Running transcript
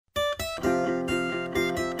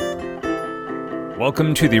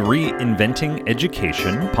Welcome to the Reinventing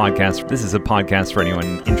Education podcast. This is a podcast for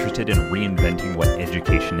anyone interested in reinventing what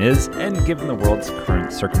education is, and given the world's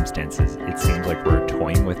current circumstances, it seems like we're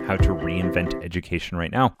toying with how to reinvent education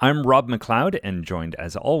right now. I'm Rob McLeod, and joined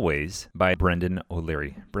as always by Brendan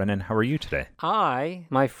O'Leary. Brendan, how are you today? I,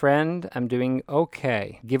 my friend, am doing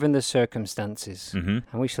okay, given the circumstances. And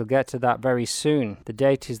we shall get to that very soon. The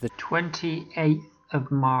date is the 28th of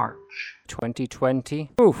March,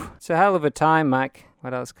 2020. Oof, it's a hell of a time, Mac.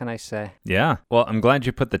 What else can I say? Yeah, well, I'm glad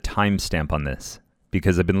you put the timestamp on this,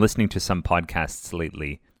 because I've been listening to some podcasts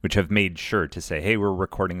lately which have made sure to say, hey, we're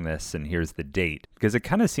recording this and here's the date. Because it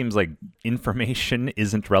kind of seems like information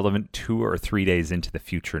isn't relevant 2 or 3 days into the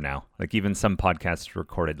future now. Like even some podcasts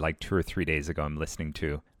recorded like 2 or 3 days ago I'm listening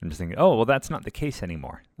to. I'm just thinking, oh, well, that's not the case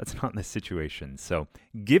anymore. That's not the situation. So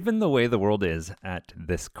given the way the world is at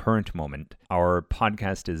this current moment, our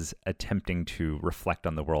podcast is attempting to reflect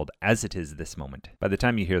on the world as it is this moment. By the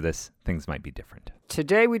time you hear this, things might be different.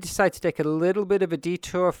 Today we decided to take a little bit of a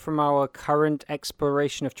detour from our current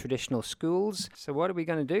exploration of traditional schools. So what are we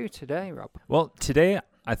going to do today, Rob? Well, today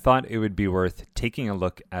I thought it would be worth taking a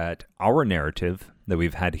look at our narrative that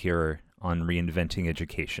we've had here on reinventing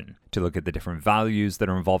education, to look at the different values that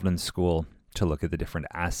are involved in school, to look at the different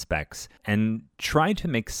aspects, and try to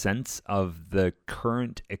make sense of the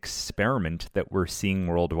current experiment that we're seeing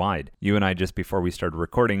worldwide. You and I, just before we started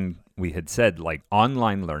recording, we had said, like,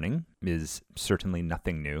 online learning is certainly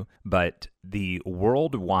nothing new, but the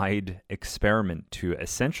worldwide experiment to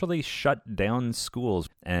essentially shut down schools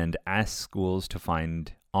and ask schools to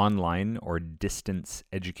find online or distance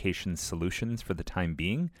education solutions for the time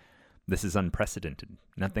being, this is unprecedented.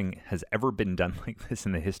 Nothing has ever been done like this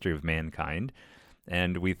in the history of mankind.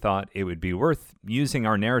 And we thought it would be worth using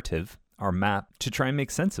our narrative, our map, to try and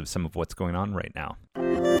make sense of some of what's going on right now.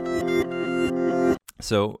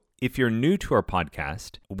 So if you're new to our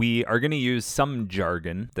podcast, we are going to use some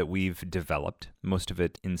jargon that we've developed, most of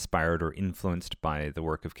it inspired or influenced by the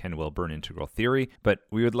work of Ken Wilber in Integral Theory, but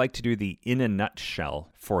we would like to do the in a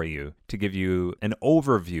nutshell for you to give you an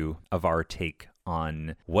overview of our take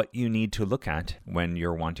on what you need to look at when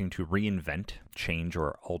you're wanting to reinvent, change,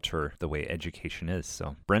 or alter the way education is.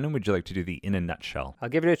 So, Brendan, would you like to do the in a nutshell? I'll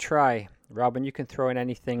give it a try, Robin. You can throw in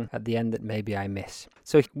anything at the end that maybe I miss.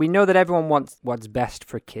 So we know that everyone wants what's best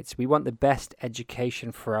for kids. We want the best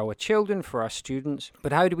education for our children, for our students.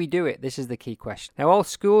 But how do we do it? This is the key question. Now, all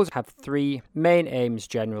schools have 3 main aims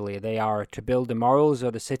generally. They are to build the morals or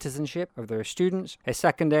the citizenship of their students. A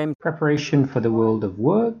second aim, preparation for the world of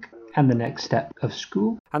work and the next step of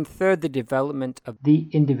school. And third, the development of the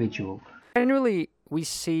individual. Generally, we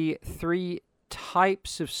see 3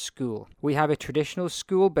 types of school. We have a traditional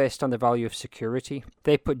school based on the value of security.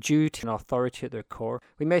 They put duty and authority at their core.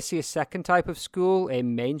 We may see a second type of school, a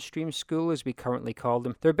mainstream school as we currently call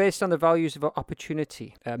them. They're based on the values of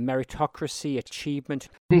opportunity, meritocracy, achievement.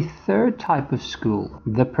 The third type of school,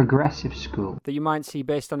 the progressive school, that you might see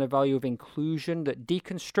based on the value of inclusion, that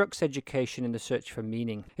deconstructs education in the search for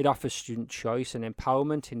meaning. It offers student choice and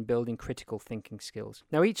empowerment in building critical thinking skills.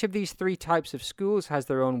 Now, each of these 3 types of schools has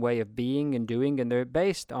their own way of being and doing, and they're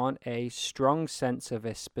based on a strong sense of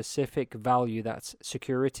a specific value, that's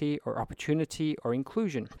security or opportunity or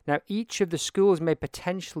inclusion. Now, each of the schools may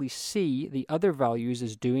potentially see the other values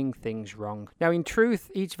as doing things wrong. Now, in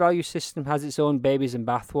truth, each value system has its own babies in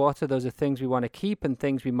bathwater. Those are things we want to keep and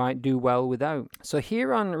things we might do well without. So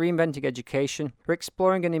here on Reinventing Education, we're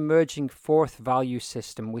exploring an emerging 4th value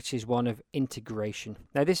system, which is one of integration.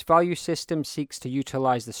 Now, this value system seeks to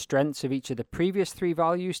utilize the strengths of each of the previous 3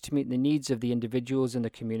 values to meet the needs of the individuals in the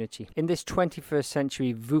community. In this 21st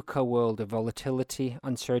century VUCA world of volatility,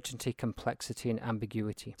 uncertainty, complexity, and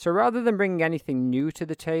ambiguity. So rather than bringing anything new to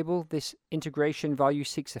the table, this integration value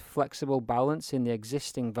seeks a flexible balance in the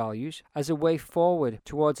existing values as a way forward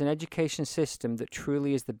towards an education system that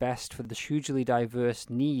truly is the best for the hugely diverse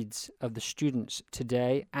needs of the students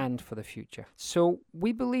today and for the future. So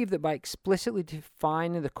we believe that by explicitly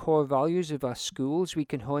defining the core values of our schools, we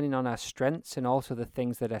can hone in on our strengths and also the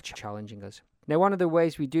things that are challenging us. Now, one of the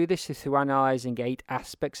ways we do this is through analysing 8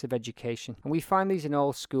 aspects of education, and we find these in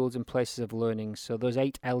all schools and places of learning. So those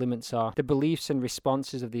 8 elements are the beliefs and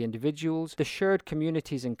responses of the individuals, the shared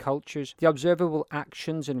communities and cultures, the observable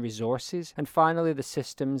actions and resources, and finally the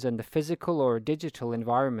systems and the physical or digital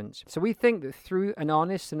environments. So we think that through an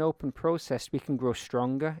honest and open process, we can grow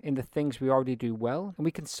stronger in the things we already do well, and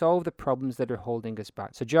we can solve the problems that are holding us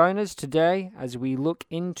back. So join us today as we look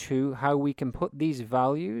into how we can put these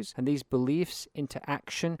values and these beliefs myths into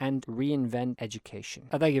action and reinvent education.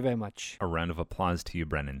 Thank you very much. A round of applause to you,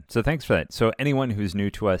 Brennan. So thanks for that. So anyone who's new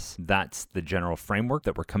to us, that's the general framework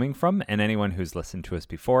that we're coming from. And anyone who's listened to us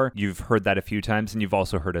before, you've heard that a few times, and you've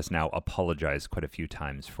also heard us now apologize quite a few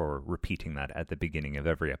times for repeating that at the beginning of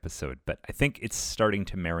every episode. But I think it's starting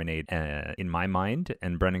to marinate in my mind.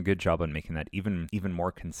 And Brennan, good job on making that even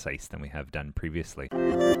more concise than we have done previously.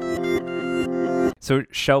 So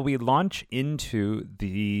shall we launch into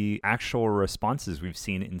the actual responses we've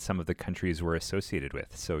seen in some of the countries we're associated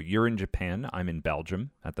with? So you're in Japan, I'm in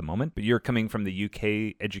Belgium at the moment, but you're coming from the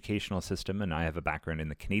UK educational system, and I have a background in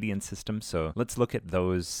the Canadian system. So let's look at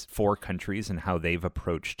those 4 countries and how they've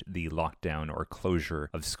approached the lockdown or closure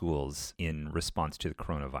of schools in response to the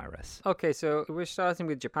coronavirus. Okay, so we're starting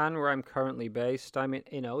with Japan, where I'm currently based. I'm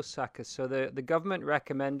in Osaka. So the government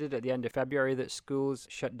recommended at the end of February that schools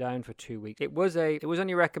shut down for 2 weeks. It was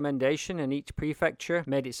only a recommendation, and each prefecture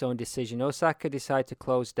made its own decision. Osaka decided to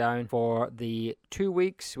close down for the 2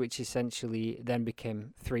 weeks, which essentially then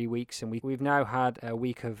became 3 weeks, and we've now had a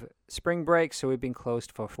week of spring break, so we've been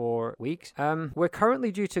closed for 4 weeks. We're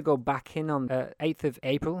currently due to go back in on 8th of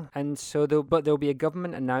April, and so there'll be a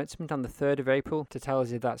government announcement on the 3rd of April to tell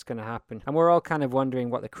us if that's going to happen. And we're all kind of wondering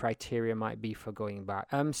what the criteria might be for going back.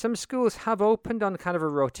 Some schools have opened on kind of a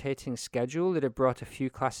rotating schedule that have brought a few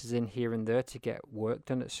classes in here and there to get work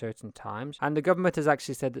done at certain times. And the government has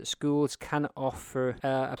actually said that schools can offer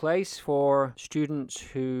a place for students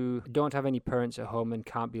who don't have any parents at home and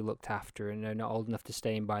can't be looked after and are not old enough to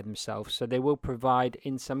stay in by themselves. So they will provide,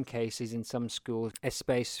 in some cases, in some schools, a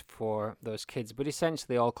space for those kids. But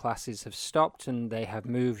essentially all classes have stopped and they have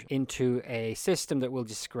moved into a system that we'll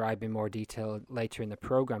describe in more detail later in the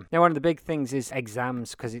program. Now, one of the big things is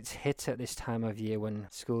exams, because it's hit at this time of year when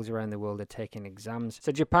schools around the world are taking exams.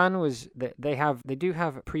 So Japan they do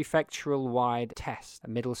have prefectural-wide tests at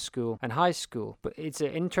middle school and high school, but it's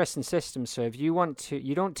an interesting system. So if you want to,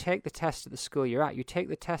 you don't take the test at the school you're at, you take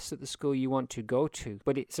the test at the school you want to go to.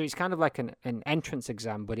 But it's kind of like an entrance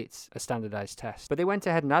exam, but it's a standardized test. But they went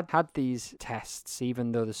ahead and had these tests,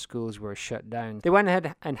 even though the schools were shut down. They went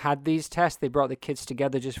ahead and had these tests. They brought the kids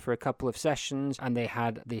together just for a couple of sessions, and they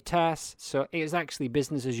had the tests. So it was actually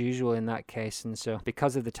business as usual in that case. And so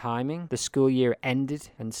because of the timing, the school year ended.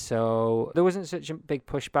 And so there wasn't such a big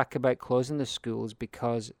pushback about closing the schools,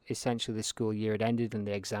 because essentially the school year had ended and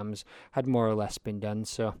the exams had more or less been done.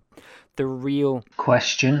 So the real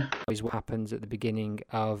question is what happens at the beginning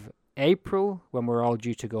of April, when we're all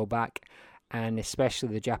due to go back, and especially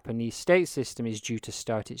the Japanese state system is due to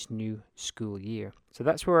start its new school year. So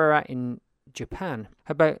that's where we're at in Japan.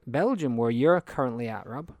 How about Belgium, where you're currently at,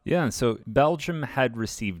 Rob? Yeah, so Belgium had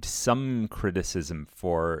received some criticism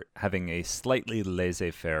for having a slightly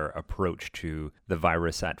laissez-faire approach to the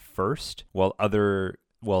virus at first,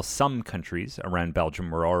 while some countries around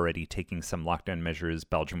Belgium were already taking some lockdown measures.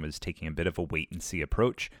 Belgium was taking a bit of a wait-and-see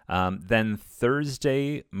approach. Then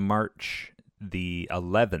Thursday, March the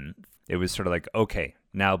 11th, it was sort of like, okay,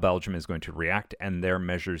 now Belgium is going to react, and their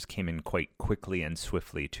measures came in quite quickly and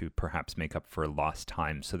swiftly to perhaps make up for lost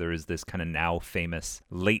time. So there is this kind of now famous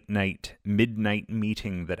late night, midnight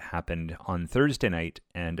meeting that happened on Thursday night,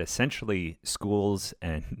 and essentially schools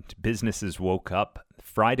and businesses woke up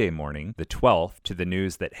Friday morning, the 12th, to the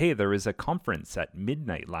news that, hey, there is a conference at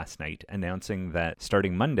midnight last night announcing that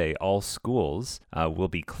starting Monday, all schools will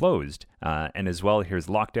be closed. And as well, here's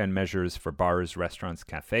lockdown measures for bars, restaurants,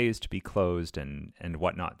 cafes to be closed and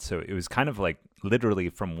whatnot. So it was kind of like literally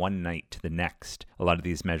from one night to the next, a lot of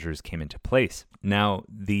these measures came into place. Now,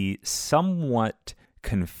 the somewhat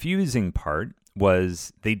confusing part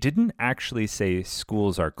was they didn't actually say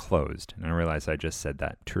schools are closed. And I realize I just said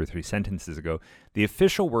that 2 or 3 sentences ago. The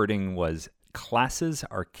official wording was classes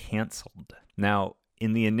are canceled. Now,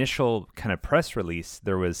 in the initial kind of press release,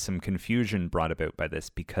 there was some confusion brought about by this,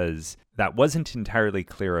 because that wasn't entirely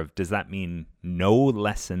clear of, does that mean no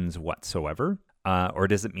lessons whatsoever? Or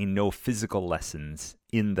does it mean no physical lessons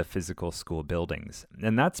in the physical school buildings?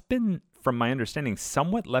 And that's been, from my understanding,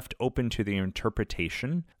 somewhat left open to the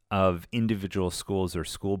interpretation of individual schools or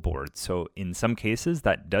school boards. So in some cases,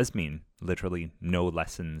 that does mean literally no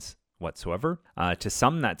lessons whatsoever. To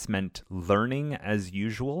some, that's meant learning as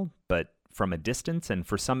usual, but from a distance. And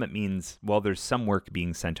for some, it means, well, there's some work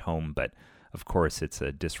being sent home, but of course, it's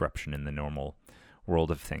a disruption in the normal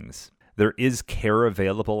world of things. There is care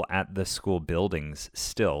available at the school buildings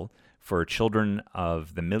still for children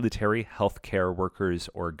of the military, healthcare workers,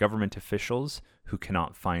 or government officials who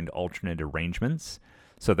cannot find alternate arrangements.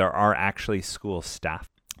 So there are actually school staff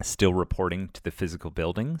still reporting to the physical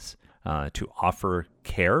buildings to offer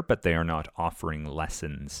care, but they are not offering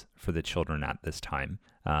lessons for the children at this time.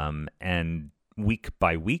 And week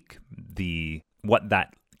by week, what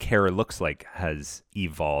that care looks like has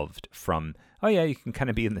evolved from, oh yeah, you can kind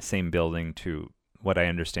of be in the same building, to what I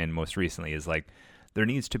understand most recently is like, there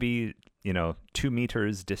needs to be, 2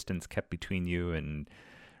 meters distance kept between you, and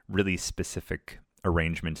really specific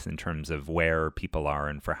arrangements in terms of where people are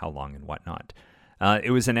and for how long and whatnot.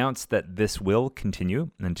 It was announced that this will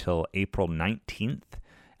continue until April 19th,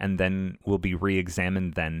 and then will be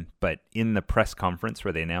re-examined then. But in the press conference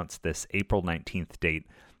where they announced this April 19th date,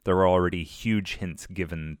 there were already huge hints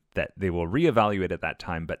given that they will reevaluate at that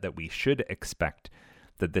time, but that we should expect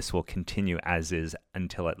that this will continue as is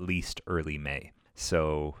until at least early May.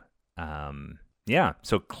 So,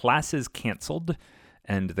 so classes canceled,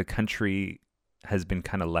 and the country has been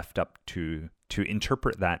kind of left up to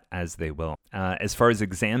interpret that as they will. As far as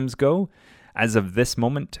exams go, as of this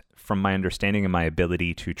moment, from my understanding and my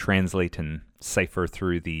ability to translate and cipher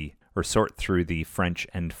through sort through the French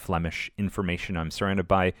and Flemish information I'm surrounded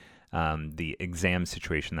by, the exam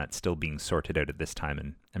situation, that's still being sorted out at this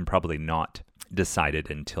time, and probably not decided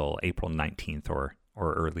until April 19th or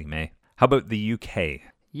early May. How about the UK?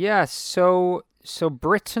 Yeah, so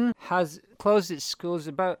Britain has closed its schools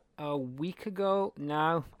about a week ago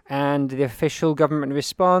now, and the official government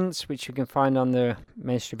response, which you can find on the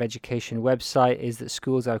Ministry of Education website, is that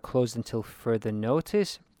schools are closed until further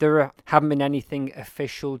notice. There hasn't been anything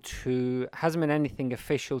official to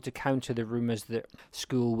counter the rumours that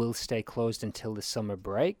school will stay closed until the summer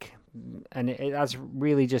break, and that's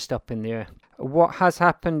really just up in the air. What has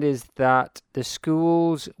happened is that the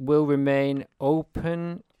schools will remain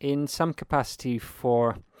open in some capacity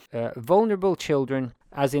for vulnerable children,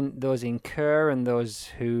 as in those in care and those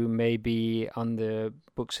who may be on the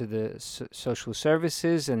books of the social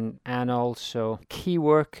services, and also key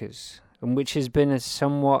workers, which has been a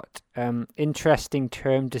somewhat interesting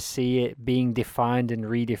term to see it being defined and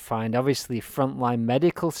redefined. Obviously, frontline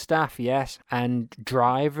medical staff, yes, and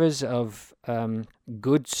drivers of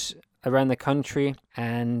goods around the country,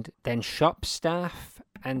 and then shop staff.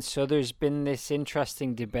 And so there's been this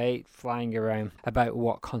interesting debate flying around about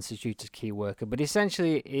what constitutes a key worker. But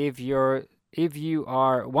essentially, if you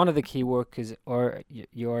are one of the key workers, or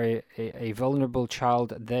you're a vulnerable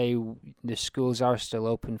child, the schools are still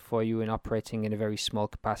open for you and operating in a very small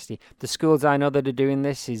capacity. The schools I know that are doing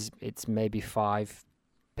this, it's maybe 5%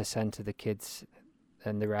 of the kids,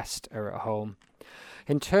 and the rest are at home.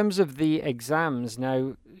 In terms of the exams,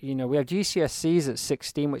 now, we have GCSEs at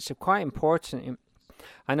 16, which are quite important.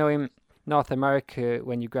 I know in North America,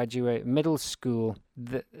 when you graduate middle school,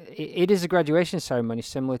 it is a graduation ceremony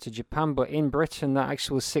similar to Japan, but in Britain, that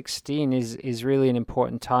actual 16 is really an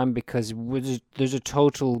important time, because there's a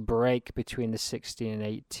total break between the 16 and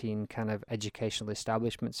 18 kind of educational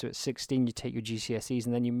establishment. So at 16, you take your GCSEs,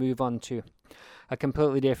 and then you move on to a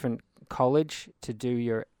completely different college to do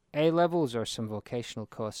your A-levels or some vocational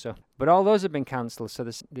course. But all those have been cancelled. So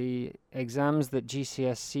the exams that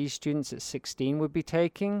GCSE students at 16 would be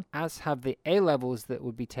taking, as have the A-levels that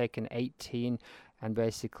would be taken 18, and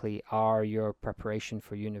basically are your preparation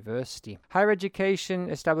for university. Higher education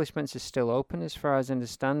establishments are still open, as far as I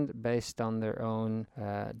understand, based on their own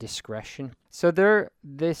discretion. So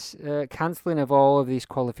this cancelling of all of these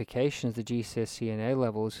qualifications, the GCSE and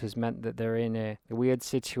A-levels, has meant that they're in a weird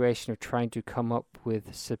situation of trying to come up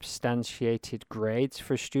with substantiated grades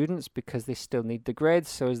for students, because they still need the grades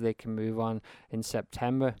so as they can move on in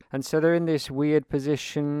September. And so they're in this weird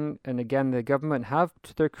position, and again, the government have,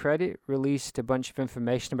 to their credit, released a bunch of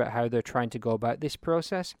information about how they're trying to go about this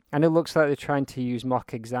process. And it looks like they're trying to use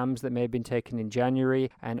mock exams that may have been taken in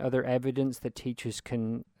January, and other evidence that teachers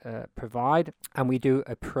can provide. And we do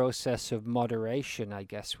a process of moderation, I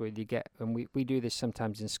guess, where you get, and we do this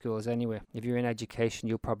sometimes in schools anyway. If you're in education,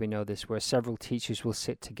 you'll probably know this, where several teachers will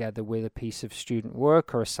sit together with a piece of student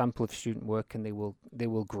work or a sample of student work, and they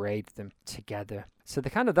will grade them together. So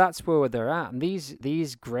that's where they're at. And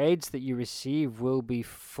these grades that you receive will be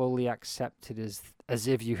fully accepted as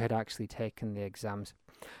if you had actually taken the exams.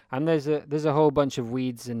 And there's a whole bunch of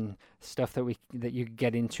weeds and stuff that you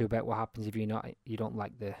get into about what happens if you don't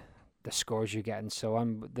like the scores you get, and so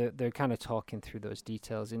on. They're kind of talking through those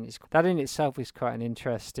details, and that in itself is quite an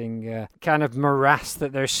interesting kind of morass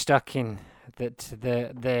that they're stuck in, that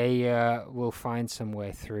they will find some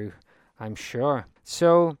way through, I'm sure.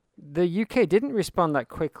 So The UK didn't respond that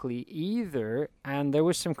quickly either, and there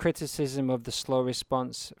was some criticism of the slow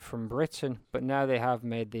response from Britain, but now they have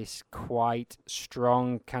made this quite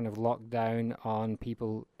strong kind of lockdown on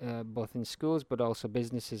people both in schools but also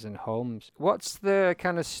businesses and homes. What's the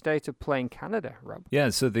kind of state of play in Canada, Rob? Yeah,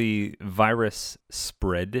 so the virus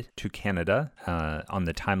spread to Canada on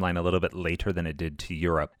the timeline a little bit later than it did to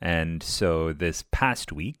Europe, and so this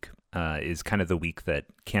past week is kind of the week that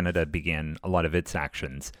Canada began a lot of its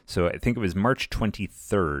actions. So I think it was March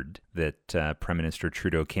 23rd that Prime Minister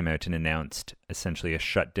Trudeau came out and announced essentially a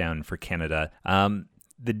shutdown for Canada.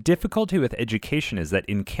 The difficulty with education is that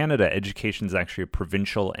in Canada, education is actually a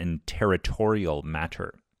provincial and territorial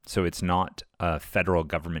matter. So it's not a federal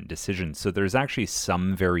government decision. So there's actually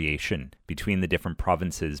some variation between the different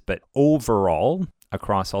provinces. But overall,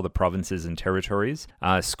 across all the provinces and territories,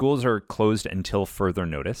 schools are closed until further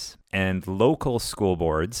notice. And local school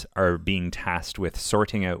boards are being tasked with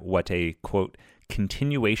sorting out what a, quote,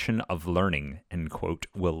 continuation of learning, end quote,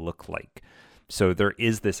 will look like. So there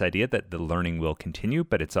is this idea that the learning will continue,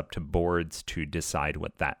 but it's up to boards to decide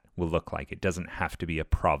what that will look like. It doesn't have to be a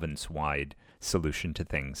province-wide solution to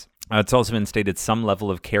things. It's also been stated some level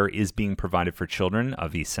of care is being provided for children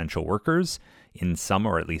of essential workers in some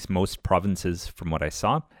or at least most provinces from what I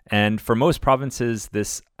saw. And for most provinces,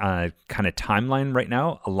 this kind of timeline right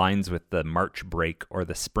now aligns with the March break or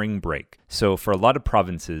the spring break. So for a lot of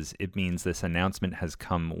provinces, it means this announcement has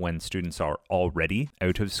come when students are already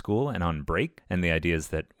out of school and on break. And the idea is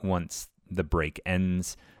that once the break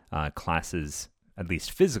ends, classes, at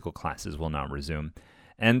least physical classes, will not resume.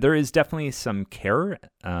 And there is definitely some care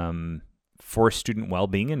for student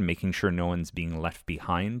well-being and making sure no one's being left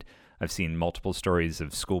behind. I've seen multiple stories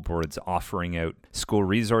of school boards offering out school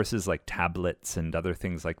resources like tablets and other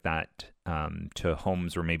things like that to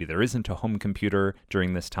homes where maybe there isn't a home computer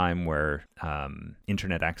during this time, where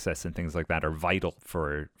internet access and things like that are vital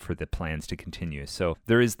for the plans to continue. So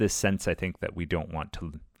there is this sense, I think, that we don't want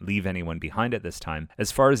to leave anyone behind at this time.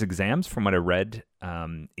 As far as exams, from what I read,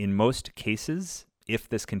 in most cases, if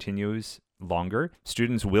this continues longer,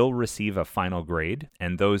 students will receive a final grade,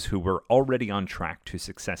 and those who were already on track to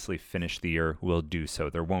successfully finish the year will do so.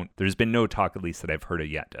 There's been no talk, at least that I've heard of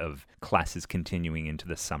yet, of classes continuing into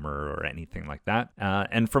the summer or anything like that.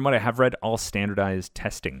 And from what I have read, all standardized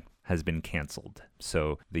testing has been canceled.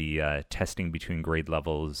 So the testing between grade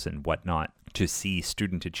levels and whatnot to see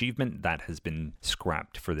student achievement, that has been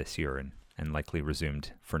scrapped for this year and likely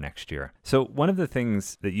resumed for next year. So one of the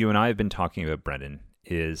things that you and I have been talking about, Brendan,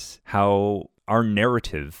 is how our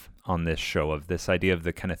narrative on this show of this idea of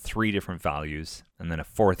the kind of three different values and then a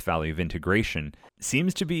fourth value of integration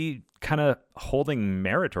seems to be kind of holding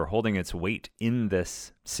merit or holding its weight in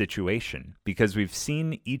this situation, because we've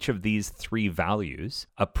seen each of these three values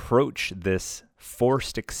approach this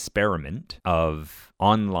forced experiment of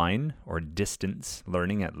online or distance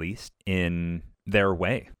learning, at least in their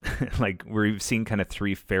way. Like, we've seen kind of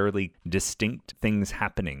three fairly distinct things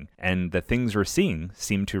happening, and the things we're seeing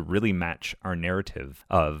seem to really match our narrative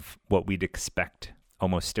of what we'd expect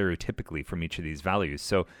almost stereotypically from each of these values.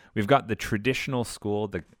 So we've got the traditional school,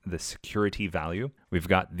 the security value. We've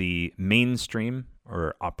got the mainstream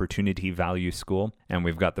or opportunity value school, and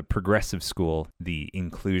we've got the progressive school, the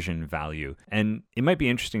inclusion value. And it might be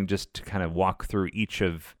interesting just to kind of walk through each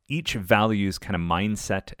value's kind of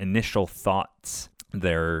mindset, initial thoughts,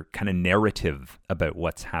 their kind of narrative about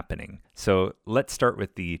what's happening. So let's start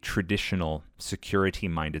with the traditional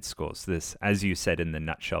security-minded schools. This, as you said in the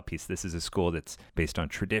nutshell piece, this is a school that's based on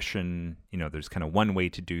tradition. You know, there's kind of one way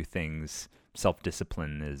to do things.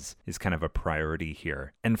 Self-discipline is kind of a priority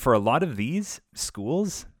here. And for a lot of these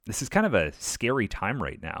schools, this is kind of a scary time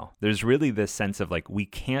right now. There's really this sense of like, we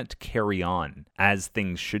can't carry on as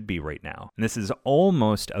things should be right now. And this is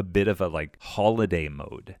almost a bit of a like holiday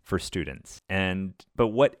mode for students. But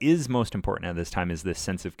what is most important at this time is this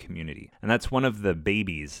sense of community. And that's one of the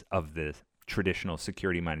babies of the traditional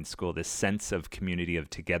security-minded school, this sense of community, of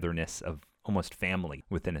togetherness, of almost family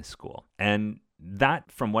within a school. And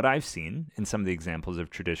that, from what I've seen in some of the examples of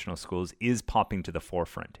traditional schools, is popping to the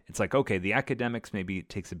forefront. It's like, okay, the academics maybe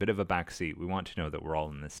takes a bit of a backseat. We want to know that we're all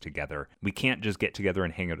in this together. We can't just get together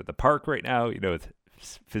and hang out at the park right now, you know, with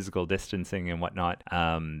physical distancing and whatnot.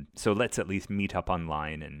 So let's at least meet up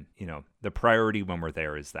online. And, you know, the priority when we're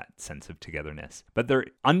there is that sense of togetherness. But there,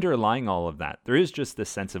 underlying all of that, there is just this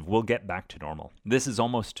sense of we'll get back to normal. This is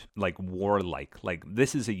almost like warlike. Like,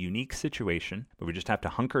 this is a unique situation, but we just have to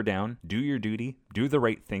hunker down, do your duty, do the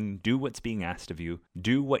right thing, do what's being asked of you,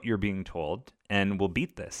 do what you're being told, and we'll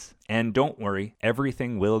beat this. And don't worry,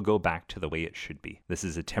 everything will go back to the way it should be. This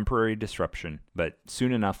is a temporary disruption, but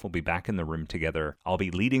soon enough we'll be back in the room together. I'll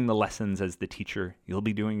be leading the lessons as the teacher. You'll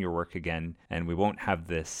be doing your work again, and we won't have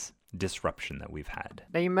this disruption that we've had.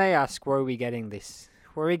 Now you may ask, where are we getting this?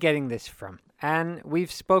 Where are we getting this from? And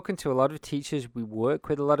we've spoken to a lot of teachers. We work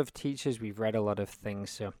with a lot of teachers. We've read a lot of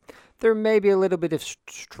things. So there may be a little bit of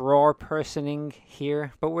straw personing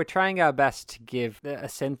here, but we're trying our best to give a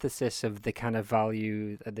synthesis of the kind of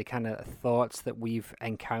value, the kind of thoughts that we've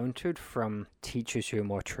encountered from teachers who are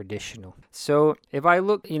more traditional. So if I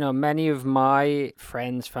look, many of my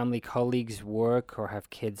friends, family, colleagues work or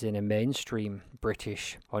have kids in a mainstream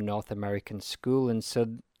British or North American school. And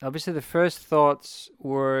so obviously the first thoughts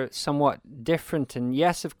were somewhat different, and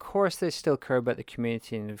yes, of course they still care about the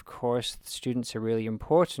community, and of course the students are really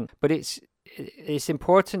important, but it's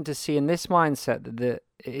important to see in this mindset that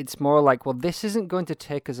it's more like, well, this isn't going to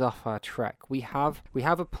take us off our track. We have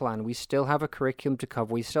a plan. We still have a curriculum to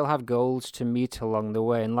cover. We still have goals to meet along the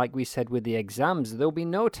way. And like we said with the exams, there'll be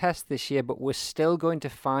no test this year, but we're still going to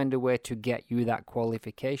find a way to get you that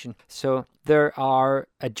qualification. So there are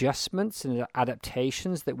adjustments and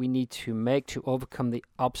adaptations that we need to make to overcome the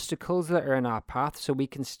obstacles that are in our path so we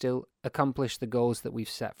can still accomplish the goals that we've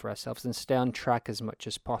set for ourselves and stay on track as much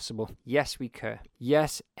as possible. Yes, we care.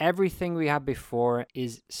 Yes, everything we had before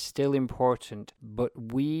is still important, but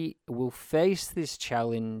we will face this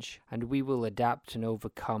challenge and we will adapt and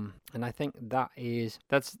overcome. And I think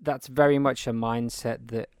that's very much a mindset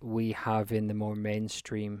that we have in the more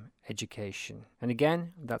mainstream education. And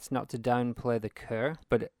again, that's not to downplay the care,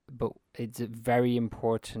 but it's a very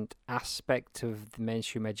important aspect of the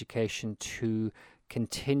mainstream education to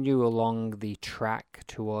continue along the track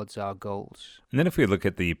towards our goals. And then if we look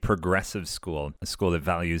at the progressive school, a school that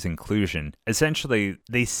values inclusion, essentially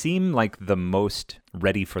they seem like the most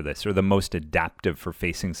ready for this or the most adaptive for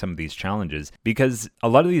facing some of these challenges, because a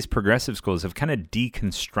lot of these progressive schools have kind of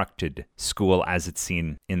deconstructed school as it's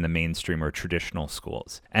seen in the mainstream or traditional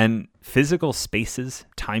schools. And physical spaces,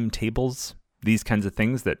 timetables, these kinds of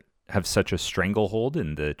things that have such a stranglehold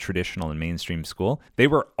in the traditional and mainstream school, they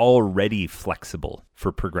were already flexible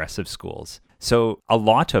for progressive schools. So a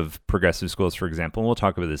lot of progressive schools, for example, and we'll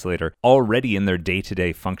talk about this later, already in their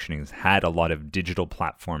day-to-day functionings had a lot of digital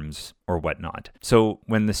platforms or whatnot. So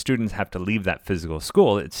when the students have to leave that physical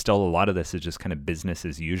school, it's still a lot of this is just kind of business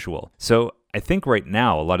as usual. So I think right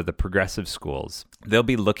now, a lot of the progressive schools, they'll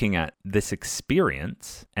be looking at this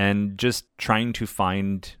experience and just trying to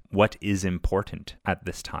find what is important at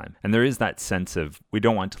this time. And there is that sense of, we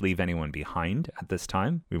don't want to leave anyone behind at this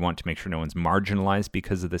time. We want to make sure no one's marginalized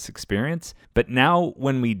because of this experience. But now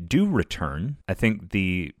when we do return, I think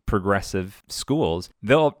the progressive schools,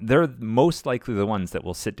 they're most likely the ones that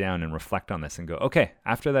will sit down and reflect on this and go, okay,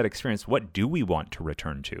 after that experience, what do we want to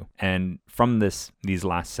return to? And from these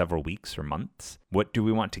last several weeks or months, what do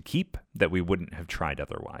we want to keep that we wouldn't have tried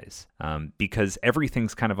otherwise? Because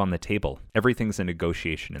everything's kind of on the table. Everything's a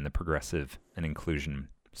negotiation in the progressive and inclusion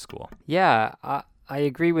school. Yeah, I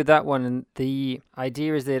agree with that one. And the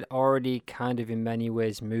idea is that it already kind of in many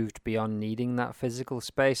ways moved beyond needing that physical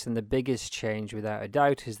space. And the biggest change, without a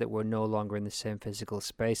doubt, is that we're no longer in the same physical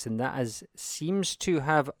space. And that seems to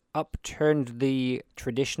have upturned the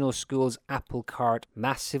traditional school's apple cart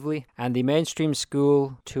massively, and the mainstream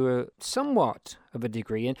school to a somewhat of a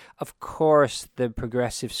degree. And of course, the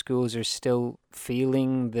progressive schools are still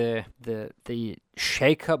feeling the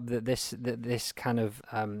shake-up that this kind of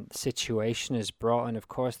situation has brought, and of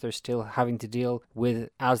course, they're still having to deal with,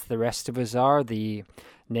 as the rest of us are, the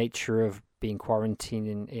nature of being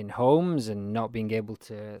quarantined in homes and not being able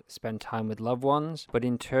to spend time with loved ones. But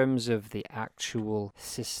in terms of the actual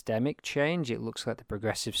systemic change, it looks like the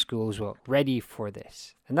progressive schools were ready for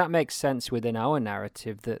this. And that makes sense within our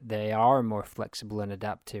narrative that they are more flexible and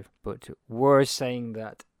adaptive. But we're saying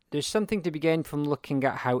that there's something to be gained from looking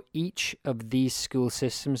at how each of these school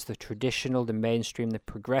systems, the traditional, the mainstream, the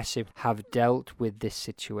progressive, have dealt with this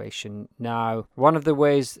situation. Now, one of the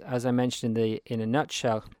ways, as I mentioned in a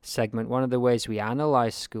nutshell segment, one of the ways we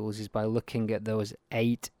analyze schools is by looking at those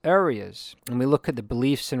 8 areas. And we look at the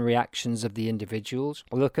beliefs and reactions of the individuals.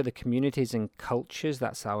 We look at the communities and cultures.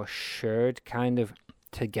 That's our shared kind of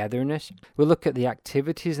togetherness. We look at the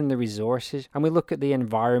activities and the resources, and we look at the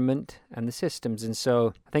environment and the systems. And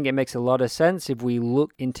so I think it makes a lot of sense if we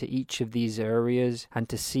look into each of these areas and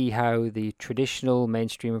to see how the traditional,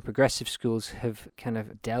 mainstream, and progressive schools have kind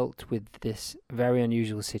of dealt with this very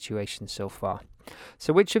unusual situation so far.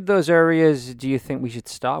 So which of those areas do you think we should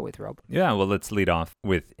start with, Rob? Yeah, well, let's lead off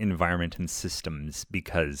with environment and systems,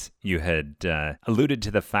 because you had alluded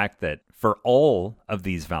to the fact that for all of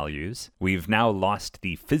these values, we've now lost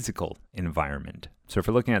the physical environment. So if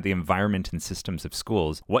we're looking at the environment and systems of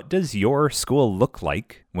schools, what does your school look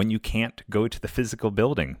like when you can't go to the physical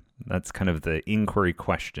building? That's kind of the inquiry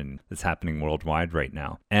question that's happening worldwide right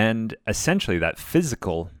now. And essentially that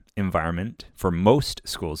physical environment for most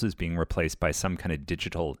schools is being replaced by some kind of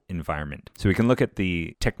digital environment. So we can look at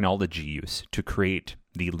the technology use to create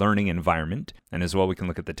the learning environment, and as well we can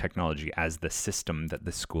look at the technology as the system that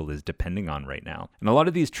the school is depending on right now. And a lot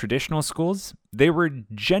of these traditional schools, they were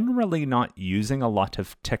generally not using a lot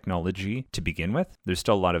of technology to begin with. There's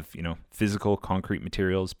still a lot of, physical concrete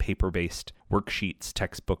materials, paper-based worksheets,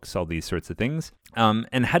 textbooks, all these sorts of things,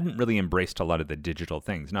 and hadn't really embraced a lot of the digital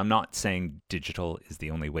things. Now, I'm not saying digital is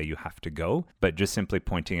the only way you have to go, but just simply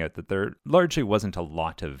pointing out that there largely wasn't a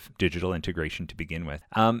lot of digital integration to begin with,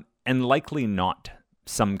 and likely not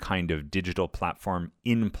some kind of digital platform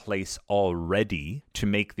in place already to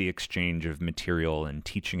make the exchange of material and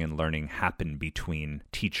teaching and learning happen between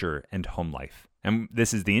teacher and home life. And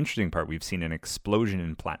this is the interesting part. We've seen an explosion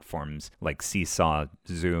in platforms like Seesaw,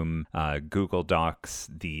 Zoom, Google Docs,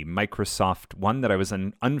 the Microsoft one that I was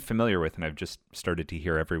unfamiliar with and I've just started to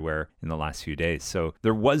hear everywhere in the last few days. So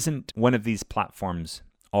there wasn't one of these platforms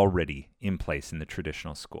already in place in the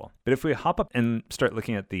traditional school. But if we hop up and start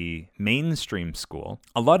looking at the mainstream school,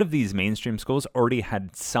 a lot of these mainstream schools already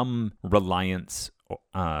had some reliance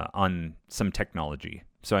on some technology.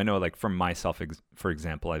 So I know, like for myself, for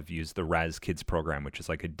example, I've used the Raz Kids program, which is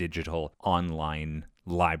like a digital online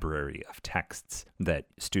library of texts that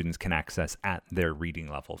students can access at their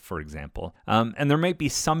reading level, for example. And there might be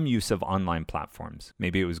some use of online platforms.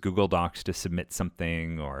 Maybe it was Google Docs to submit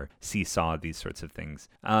something, or Seesaw, these sorts of things.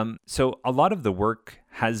 So a lot of the work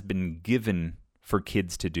has been given for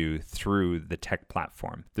kids to do through the tech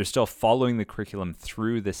platform. They're still following the curriculum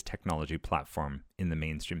through this technology platform in the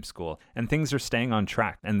mainstream school, and things are staying on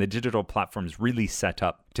track. And the digital platform's really set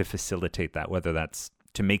up to facilitate that, whether that's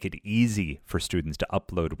to make it easy for students to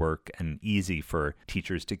upload work and easy for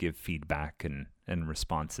teachers to give feedback and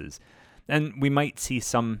responses. And we might see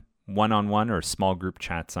some one-on-one or small group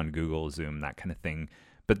chats on Google, Zoom, that kind of thing.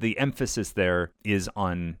 But the emphasis there is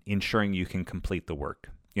on ensuring you can complete the work.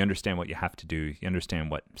 You understand what you have to do. You understand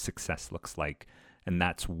what success looks like. And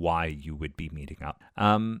that's why you would be meeting up.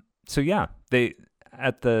 So yeah,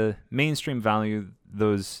 at the mainstream value,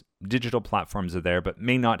 those digital platforms are there, but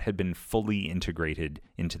may not have been fully integrated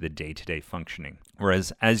into the day-to-day functioning.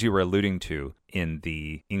 Whereas, as you were alluding to in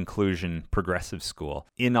the inclusion progressive school,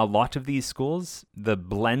 in a lot of these schools, the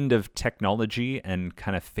blend of technology and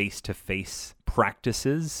kind of face-to-face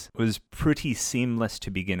practices was pretty seamless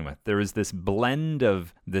to begin with. There was this blend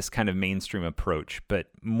of this kind of mainstream approach, but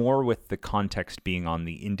more with the context being on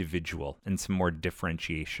the individual and some more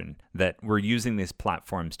differentiation, that we're using these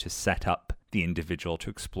platforms to set up the individual to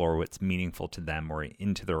explore what's meaningful to them or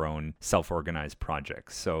into their own self-organized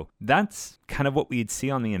projects. So that's kind of what we'd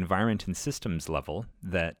see on the environment and systems level,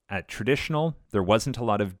 that at traditional, there wasn't a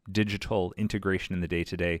lot of digital integration in the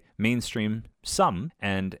day-to-day. Mainstream, some,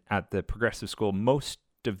 and at the progressive school, most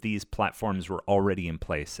of these platforms were already in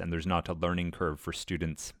place, and there's not a learning curve for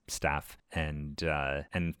students, staff, and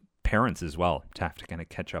parents as well to have to kind of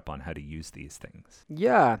catch up on how to use these things.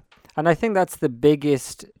 Yeah, and I think that's the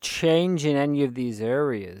biggest change in any of these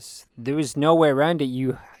areas. There was no way around it.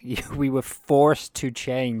 We were forced to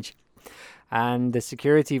change. And the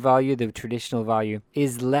security value, the traditional value,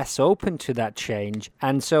 is less open to that change,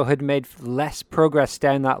 and so had made less progress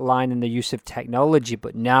down that line in the use of technology,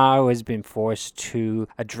 but now has been forced to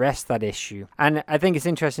address that issue. And I think it's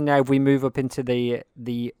interesting now, if we move up into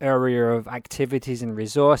the area of activities and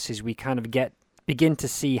resources, we kind of begin to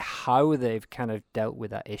see how they've kind of dealt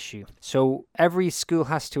with that issue. So every school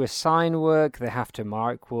has to assign work, they have to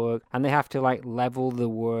mark work, and they have to level the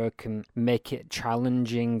work and make it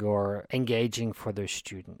challenging or engaging for their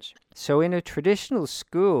students. So in a traditional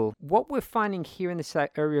school, what we're finding here in this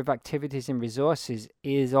area of activities and resources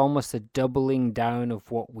is almost a doubling down of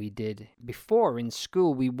what we did before in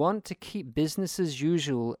school. We want to keep business as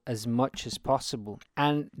usual as much as possible.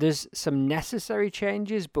 And there's some necessary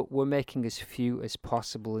changes, but we're making as few as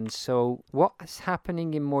possible. And so what's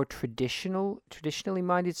happening in more traditionally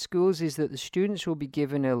minded schools is that the students will be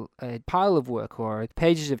given a pile of work or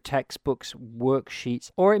pages of textbooks, worksheets,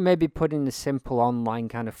 or it may be put in a simple online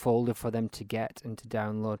kind of folder folder for them to get and to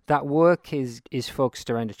download. That work is focused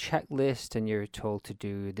around a checklist, and you're told to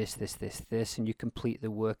do this, and you complete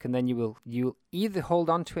the work, and then you'll either hold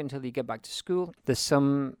on to it until you get back to school. There's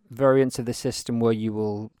some variants of the system where you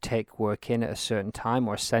will take work in at a certain time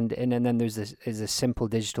or send it in, and then there's a simple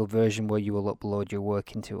digital version where you will upload your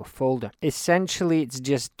work into a folder. Essentially, it's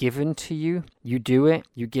just given to you. You do it,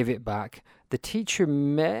 you give it back. The teacher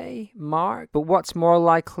may mark, but what's more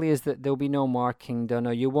likely is that there'll be no marking done,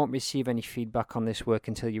 or you won't receive any feedback on this work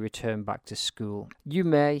until you return back to school. You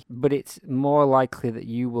may, but it's more likely that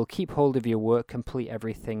you will keep hold of your work, complete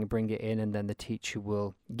everything, bring it in, and then the teacher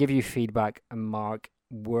will give you feedback and mark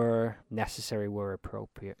were necessary, were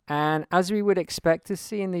appropriate. And as we would expect to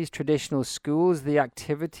see in these traditional schools, the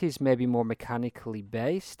activities may be more mechanically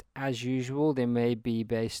based. As usual, they may be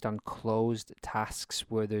based on closed tasks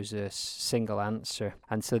where there's a single answer.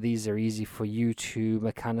 And so these are easy for you to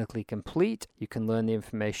mechanically complete. You can learn the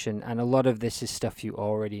information, and a lot of this is stuff you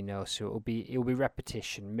already know. So it'll be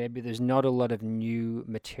repetition. Maybe there's not a lot of new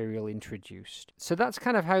material introduced. So that's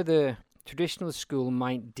kind of how the traditional school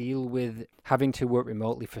might deal with having to work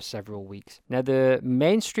remotely for several weeks. Now, the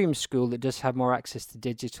mainstream school that does have more access to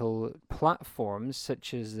digital platforms,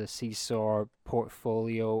 such as the Seesaw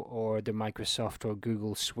Portfolio or the Microsoft or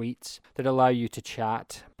Google Suites, that allow you to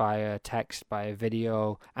chat by a text, by a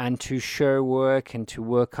video, and to share work and to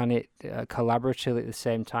work on it collaboratively at the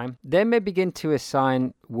same time, they may begin to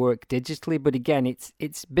assign work digitally, but again,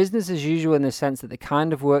 it's business as usual in the sense that the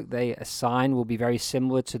kind of work they assign will be very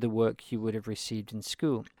similar to the work you would have received in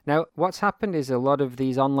school. Now, what's happened is a lot of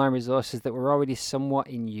these online resources that were already somewhat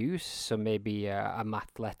in use, so maybe a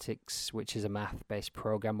Mathletics, which is a math-based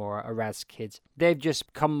program, or a Raz Kids, they've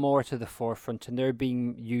just come more to the forefront and they're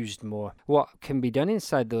being used more. What can be done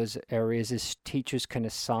inside those areas is teachers can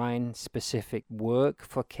assign specific work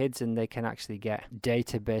for kids, and they can actually get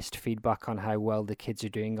data-based feedback on how well the kids are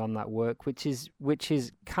doing on that work, which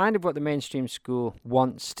is kind of what the mainstream school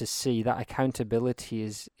wants to see. That accountability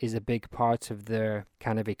is a big part of their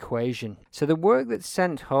kind of equation. So the work that's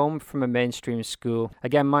sent home from a mainstream school,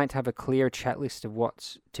 again, might have a clear checklist of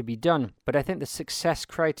what's to be done, but I think the success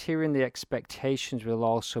criteria and the expectations will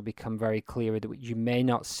also become very clear, that you may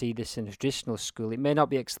not see this in a traditional school. It may not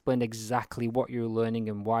be explained exactly what you're learning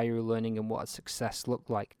and why you're learning and what a success looked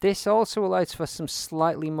like. This also allows for some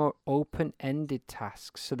slightly more open-ended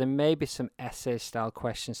tasks. So there may be some essay-style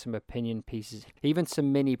questions, some opinion pieces, even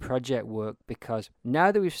some mini project work, because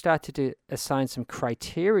now that we've started to assign some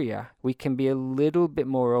criteria, we can be a little bit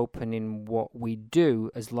more open in what we do,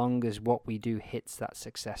 as long as what we do hits that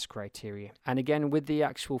success criteria. And again, with the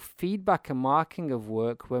actual feedback and marking of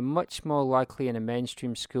work, we're much more likely in a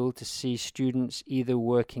mainstream school to see students either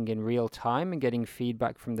working in real time and getting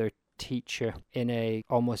feedback from their teacher in a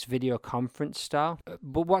almost video conference style.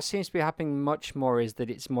 But what seems to be happening much more is that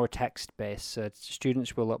it's more text-based. So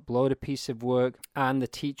students will upload a piece of work, and the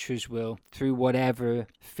teachers will, through whatever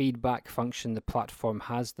feedback function the platform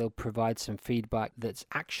has, they'll provide some feedback that's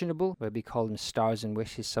actionable. Maybe call them stars and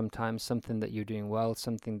wishes sometimes, something that you're doing well,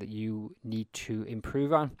 something that you need to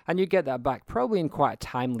improve on. And you get that back probably in quite a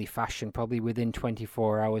timely fashion, probably within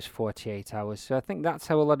 24 hours, 48 hours. So I think that's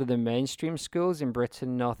how a lot of the mainstream schools in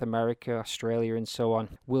Britain, North America, Australia, and so on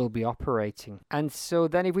will be operating. And so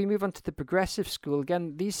then if we move on to the progressive school,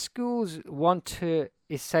 again, these schools want to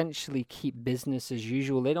essentially keep business as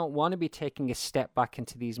usual. They don't want to be taking a step back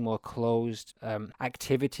into these more closed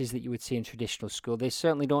activities that you would see in traditional school. They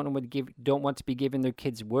certainly don't want to be giving their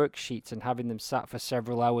kids worksheets and having them sat for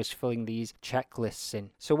several hours filling these checklists in.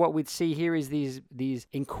 So what we'd see here is these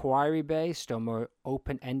inquiry-based or more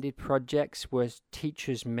open-ended projects where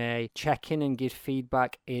teachers may check in and give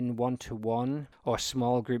feedback in one-to-one or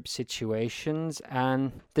small group situations,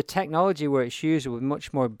 and the technology where it's used will be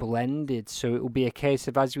much more blended. So it will be a case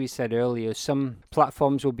of, as we said earlier, some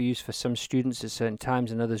platforms will be used for some students at certain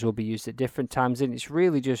times and others will be used at different times, and it's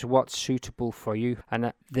really just what's suitable for you.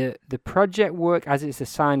 And the project work as it's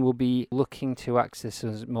assigned will be looking to access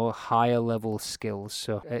those more higher level skills.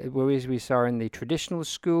 So whereas we saw in the traditional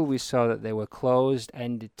school, we saw that they were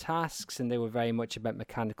closed-ended tasks and they were very much about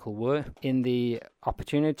mechanical work. In the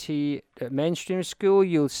opportunity at mainstream school,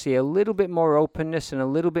 you'll see a little bit more openness and a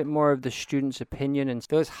little bit more of the student's opinion, and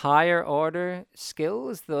those higher order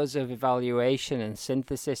skills, those of evaluation and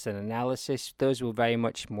synthesis and analysis, those will very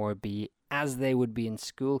much more be as they would be in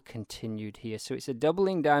school continued here. So it's a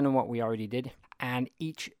doubling down on what we already did, and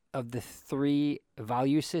each of the three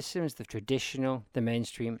value systems, the traditional, the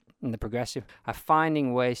mainstream, and the progressive, are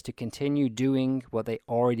finding ways to continue doing what they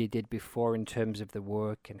already did before in terms of the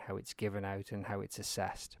work and how it's given out and how it's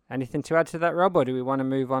assessed. Anything to add to that, Rob, or do we want to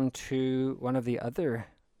move on to one of the other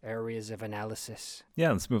areas of analysis.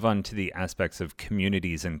 Yeah, let's move on to the aspects of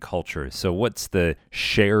communities and culture. So what's the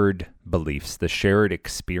shared beliefs, the shared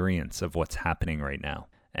experience of what's happening right now?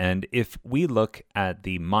 And if we look at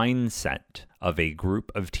the mindset of a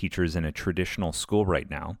group of teachers in a traditional school right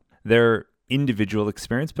now, their individual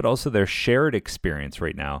experience, but also their shared experience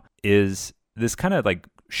right now is this kind of like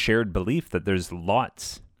shared belief that there's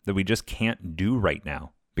lots that we just can't do right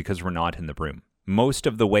now because we're not in the room. Most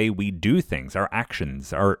of the way we do things, our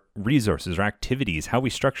actions, our resources, our activities, how we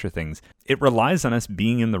structure things, it relies on us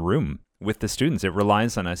being in the room with the students. It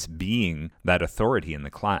relies on us being that authority in the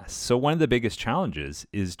class. So one of the biggest challenges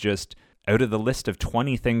is just out of the list of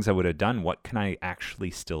 20 things I would have done, what can I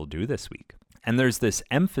actually still do this week? And there's this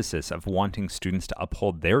emphasis of wanting students to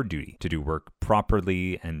uphold their duty to do work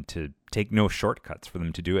properly and to take no shortcuts for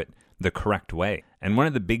them to do it the correct way. And one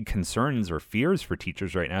of the big concerns or fears for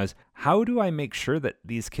teachers right now is, how do I make sure that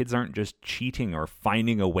these kids aren't just cheating or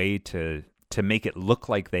finding a way to make it look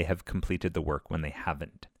like they have completed the work when they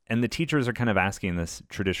haven't? And the teachers are kind of asking this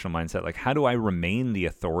traditional mindset, like, how do I remain the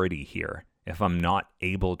authority here if I'm not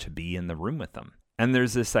able to be in the room with them? And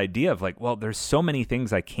there's this idea of like, well, there's so many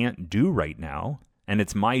things I can't do right now, and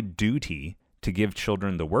it's my duty to give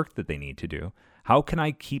children the work that they need to do. How can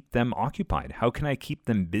I keep them occupied? How can I keep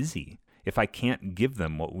them busy if I can't give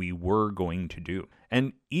them what we were going to do?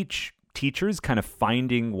 And each teacher is kind of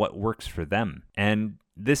finding what works for them. And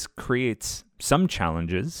this creates some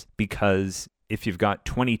challenges because if you've got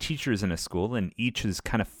 20 teachers in a school and each is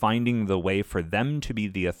kind of finding the way for them to be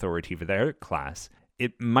the authority for their class,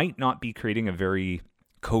 it might not be creating a very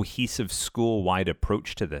cohesive school-wide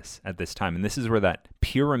approach to this at this time. And this is where that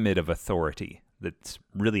pyramid of authority that's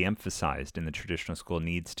really emphasized in the traditional school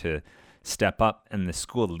needs to step up, and the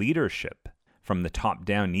school leadership from the top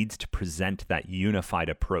down needs to present that unified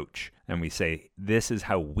approach. And we say, this is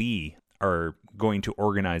how we are going to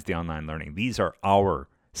organize the online learning. These are our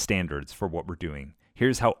standards for what we're doing.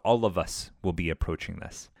 Here's how all of us will be approaching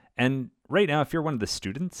this. And right now, if you're one of the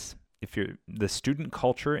students, if you're the student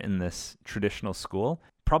culture in this traditional school,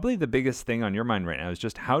 probably the biggest thing on your mind right now is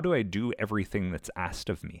just, how do I do everything that's asked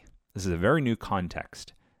of me? This is a very new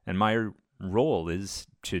context, and my role is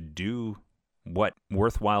to do what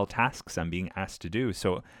worthwhile tasks I'm being asked to do.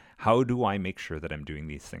 So how do I make sure that I'm doing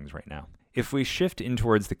these things right now? If we shift in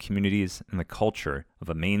towards the communities and the culture of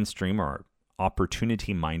a mainstream or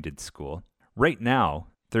opportunity-minded school, right now,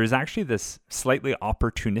 there's actually this slightly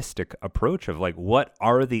opportunistic approach of like, what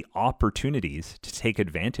are the opportunities to take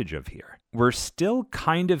advantage of here? We're still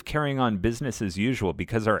kind of carrying on business as usual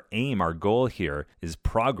because our aim, our goal here is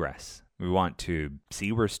progress. We want to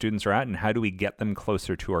see where students are at and how do we get them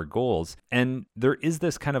closer to our goals. And there is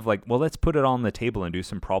this kind of like, well, let's put it all on the table and do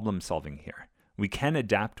some problem solving here. We can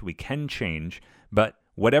adapt, we can change, but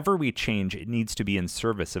whatever we change, it needs to be in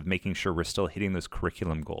service of making sure we're still hitting those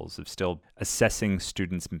curriculum goals, of still assessing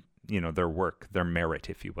students, their work, their merit,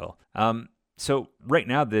 if you will. So right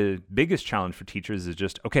now, the biggest challenge for teachers is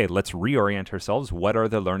just, okay, let's reorient ourselves. What are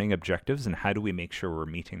the learning objectives and how do we make sure we're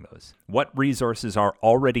meeting those? What resources are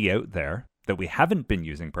already out there that we haven't been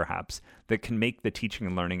using perhaps that can make the teaching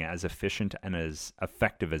and learning as efficient and as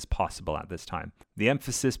effective as possible at this time? The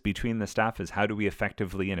emphasis between the staff is how do we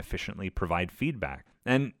effectively and efficiently provide feedback?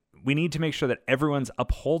 And we need to make sure that everyone's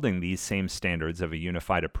upholding these same standards of a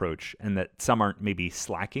unified approach and that some aren't maybe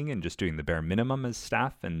slacking and just doing the bare minimum as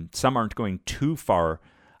staff and some aren't going too far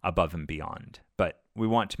above and beyond. But we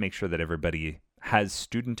want to make sure that everybody has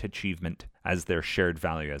student achievement as their shared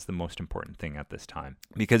value as the most important thing at this time.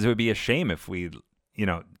 Because it would be a shame if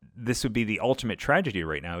this would be the ultimate tragedy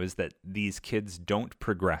right now, is that these kids don't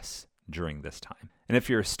progress during this time. And if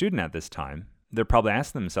you're a student at this time, they're probably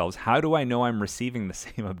asking themselves, how do I know I'm receiving the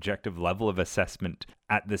same objective level of assessment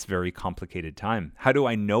at this very complicated time? How do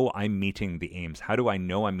I know I'm meeting the aims? How do I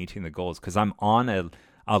know I'm meeting the goals? Because I'm on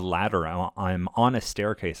a ladder, I'm on a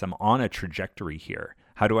staircase, I'm on a trajectory here.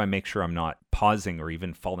 How do I make sure I'm not pausing or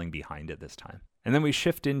even falling behind at this time? And then we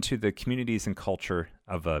shift into the communities and culture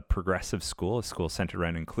of a progressive school, a school centered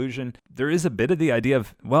around inclusion. There is a bit of the idea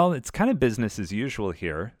of, well, it's kind of business as usual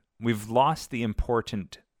here. We've lost the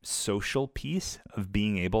important social piece of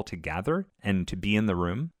being able to gather and to be in the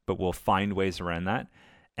room, but we'll find ways around that.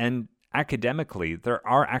 And academically, there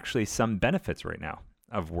are actually some benefits right now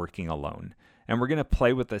of working alone. And we're going to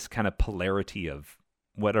play with this kind of polarity of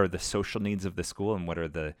what are the social needs of the school and what are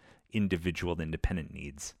the individual independent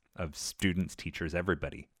needs of students, teachers,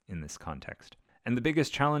 everybody in this context. And the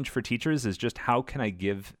biggest challenge for teachers is just, how can I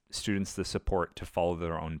give students the support to follow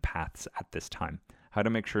their own paths at this time? How to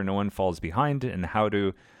make sure no one falls behind, and how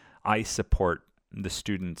do I support the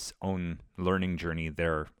students' own learning journey,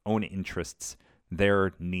 their own interests,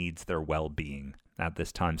 their needs, their well-being at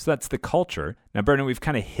this time. So that's the culture. Now, Brendan, we've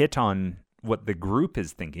kind of hit on what the group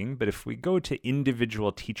is thinking, but if we go to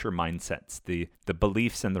individual teacher mindsets, the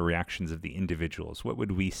beliefs and the reactions of the individuals, what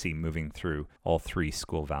would we see moving through all three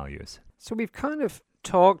school values? So we've kind of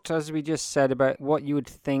talked, as we just said, about what you would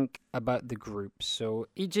think about the group. So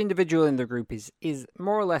each individual in the group is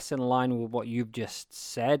more or less in line with what you've just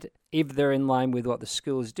said, if they're in line with what the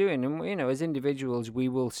school is doing. And, as individuals, we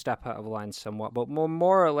will step out of line somewhat, but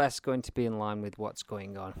more or less going to be in line with what's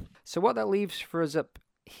going on. So what that leaves for us up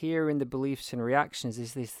here in the beliefs and reactions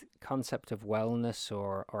is this concept of wellness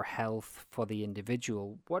or health for the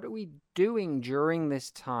individual. What are we doing during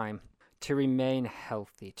this time to remain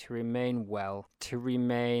healthy, to remain well, to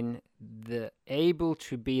remain able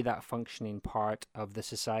to be that functioning part of the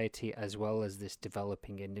society as well as this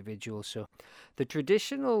developing individual? So the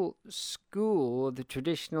traditional school, the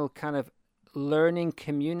traditional kind of learning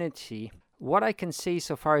community, what I can see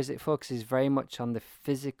so far is it focuses very much on the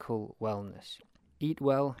physical wellness. Eat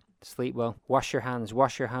well, sleep well, wash your hands,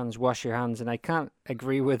 wash your hands, wash your hands. And I can't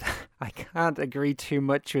agree too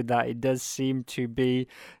much with that. It does seem to be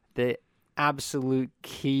the absolute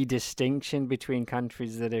key distinction between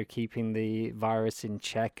countries that are keeping the virus in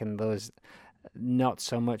check and those not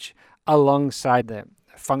so much, alongside the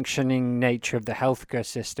functioning nature of the healthcare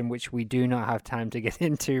system, which we do not have time to get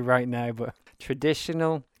into right now. But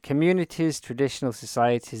traditional communities, traditional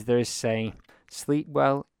societies, they're saying sleep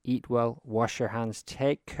well, eat well, wash your hands,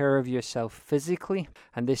 take care of yourself physically.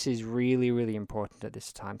 And this is really, really important at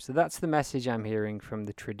this time. So that's the message I'm hearing from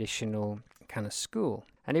the traditional kind of school.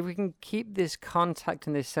 And if we can keep this contact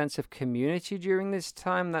and this sense of community during this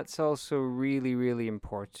time, that's also really, really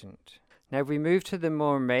important. Now, if we move to the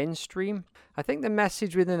more mainstream, I think the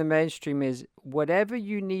message within the mainstream is whatever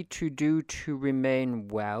you need to do to remain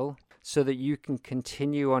well so that you can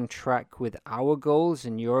continue on track with our goals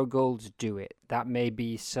and your goals, do it. That may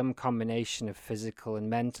be some combination of physical and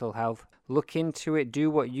mental health. Look into it, do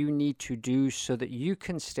what you need to do so that you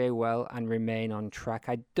can stay well and remain on track.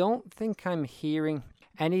 I don't think I'm hearing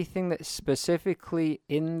anything that's specifically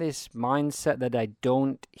in this mindset that I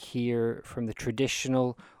don't hear from the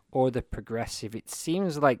traditional or the progressive. It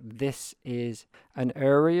seems like this is an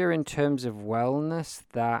area in terms of wellness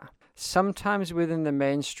that sometimes within the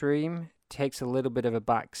mainstream takes a little bit of a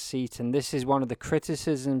back seat, and this is one of the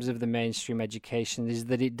criticisms of the mainstream education, is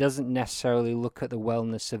that it doesn't necessarily look at the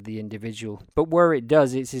wellness of the individual. But where it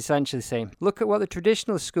does, it's essentially saying, look at what the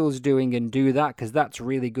traditional school's doing and do that, because that's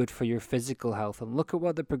really good for your physical health, and look at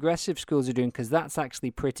what the progressive schools are doing, because that's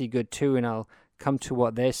actually pretty good too, and I'll come to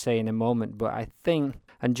what they say in a moment. But I think,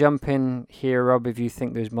 and jump in here, Rob, if you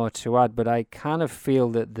think there's more to add, but I kind of feel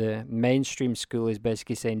that the mainstream school is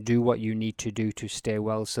basically saying do what you need to do to stay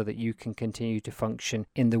well so that you can continue to function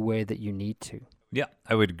in the way that you need to. Yeah,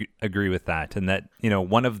 I would agree with that. And that,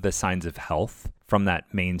 one of the signs of health from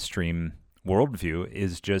that mainstream worldview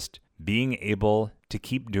is just being able to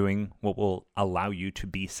keep doing what will allow you to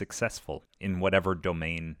be successful in whatever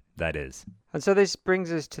domain that is. And so this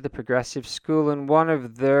brings us to the progressive school, and one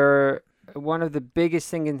of the biggest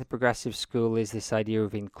things in the progressive school is this idea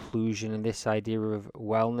of inclusion and this idea of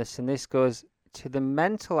wellness, and this goes to the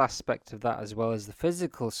mental aspect of that as well as the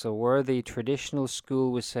physical. So where the traditional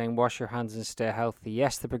school was saying wash your hands and stay healthy,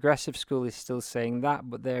 yes, the progressive school is still saying that,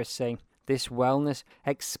 but they're saying this wellness,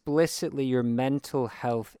 explicitly your mental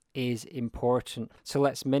health is important. So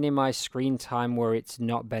let's minimize screen time where it's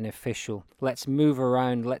not beneficial. Let's move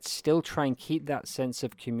around. Let's still try and keep that sense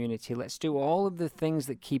of community. Let's do all of the things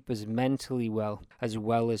that keep us mentally well as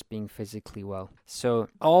being physically well. So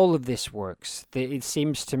all of this works. It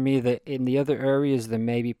seems to me that in the other areas, there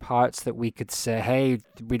may be parts that we could say, hey,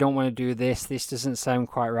 we don't want to do this. This doesn't sound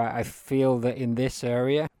quite right. I feel that in this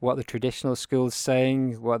area, what the traditional school is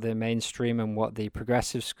saying, what the mainstream and what the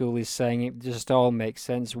progressive school is saying, it just all makes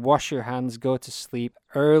sense. Wash your hands, go to sleep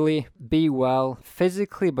early, be well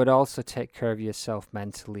physically, but also take care of yourself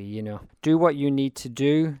mentally. Do what you need to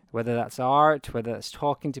do, whether that's art, whether that's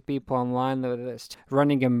talking to people online, whether that's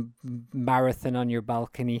running a marathon on your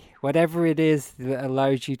balcony, whatever it is that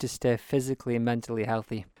allows you to stay physically and mentally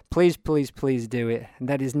healthy. Please, please, please do it. And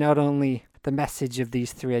that is not only the message of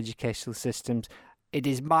these three educational systems, it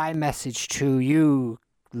is my message to you,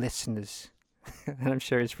 listeners. And I'm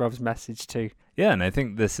sure it's Rob's message too. Yeah, and I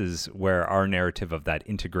think this is where our narrative of that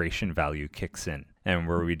integration value kicks in, and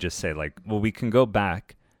where we just say we can go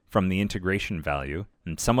back from the integration value,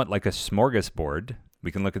 and somewhat like a smorgasbord,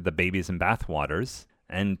 we can look at the babies and bathwaters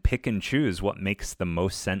and pick and choose what makes the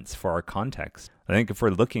most sense for our context. I think if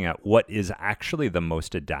we're looking at what is actually the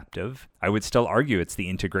most adaptive, I would still argue it's the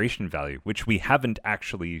integration value, which we haven't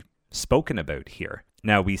actually spoken about here.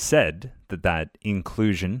 Now, we said that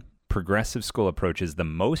inclusion, progressive school approach is the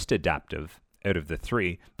most adaptive out of the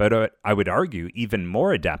three, but I would argue even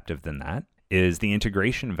more adaptive than that is the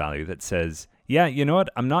integration value that says, yeah, you know what,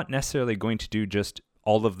 I'm not necessarily going to do just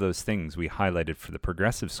all of those things we highlighted for the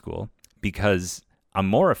progressive school, because a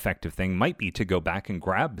more effective thing might be to go back and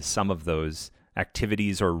grab some of those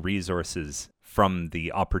activities or resources from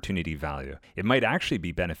the opportunity value. It might actually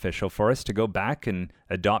be beneficial for us to go back and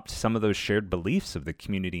adopt some of those shared beliefs of the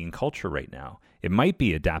community and culture right now. It might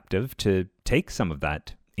be adaptive to take some of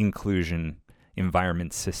that inclusion,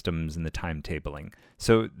 environment systems, and the timetabling.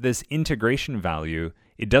 So this integration value,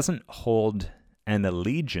 it doesn't hold an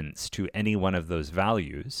allegiance to any one of those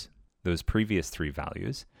values, those previous three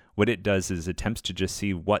values. What it does is attempts to just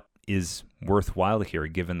see what is worthwhile here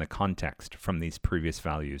given the context from these previous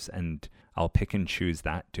values, and I'll pick and choose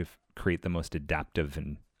that to create the most adaptive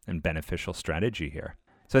and beneficial strategy here.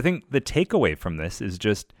 So I think the takeaway from this is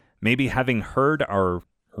just maybe having heard our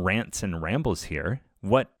rants and rambles here,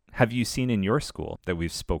 what have you seen in your school that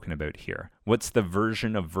we've spoken about here? What's the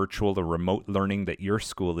version of virtual or remote learning that your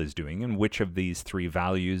school is doing, and which of these three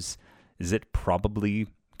values is it probably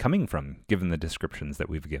coming from, given the descriptions that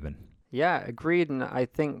we've given? Yeah, agreed. And I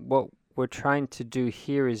think what we're trying to do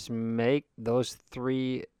here is make those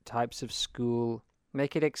three types of school,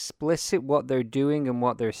 make it explicit what they're doing and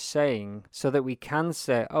what they're saying, so that we can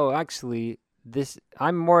say, oh, actually,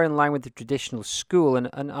 I'm more in line with the traditional school,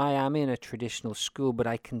 and I am in a traditional school, but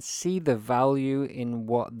I can see the value in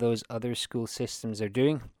what those other school systems are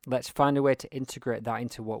doing. Let's find a way to integrate that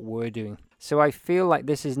into what we're doing. So I feel like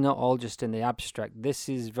this is not all just in the abstract. This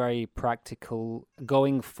is very practical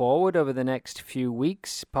going forward over the next few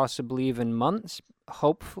weeks, possibly even months.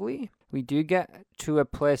 Hopefully, we do get to a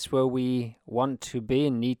place where we want to be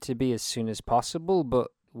and need to be as soon as possible,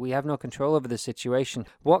 but we have no control over the situation.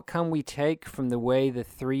 What can we take from the way the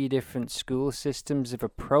three different school systems have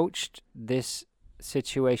approached this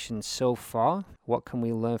situation so far? What can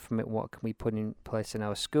we learn from it? What can we put in place in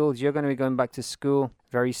our schools? You're going to be going back to school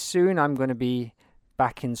very soon. I'm going to be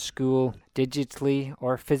back in school digitally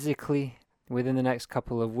or physically within the next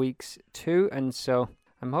couple of weeks too. And so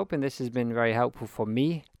I'm hoping this has been very helpful for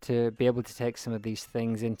me to be able to take some of these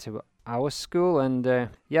things into our school. And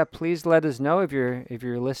please let us know if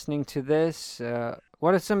you're listening to this.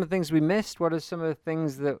 What are some of the things we missed? What are some of the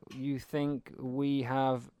things that you think we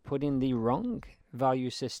have put in the wrong value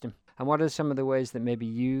system? And what are some of the ways that maybe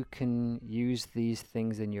you can use these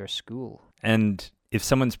things in your school? And if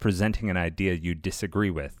someone's presenting an idea you disagree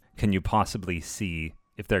with, can you possibly see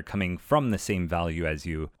if they're coming from the same value as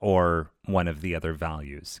you or one of the other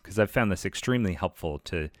values? Because I've found this extremely helpful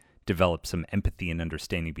to develop some empathy and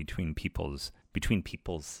understanding between peoples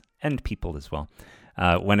and people as well,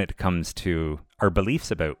 when it comes to our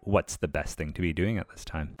beliefs about what's the best thing to be doing at this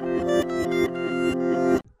time.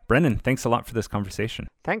 Brendan, thanks a lot for this conversation.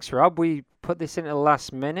 Thanks, Rob. We put this in at the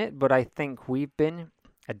last minute, but I think we've been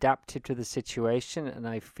adapted to the situation, and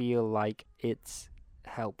I feel like it's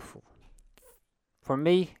helpful. For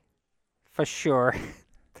me, for sure.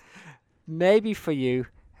 Maybe for you,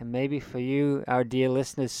 and maybe for you, our dear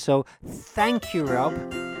listeners. So thank you, Rob.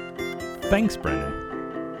 Thanks, Brendan.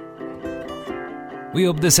 We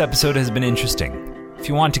hope this episode has been interesting. If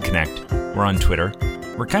you want to connect, we're on Twitter.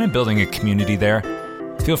 We're kind of building a community there.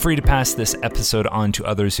 Feel free to pass this episode on to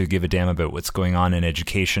others who give a damn about what's going on in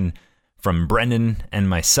education. From Brendan and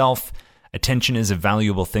myself, attention is a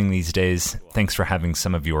valuable thing these days. Thanks for having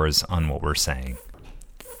some of yours on what we're saying.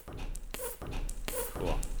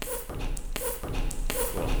 Cool.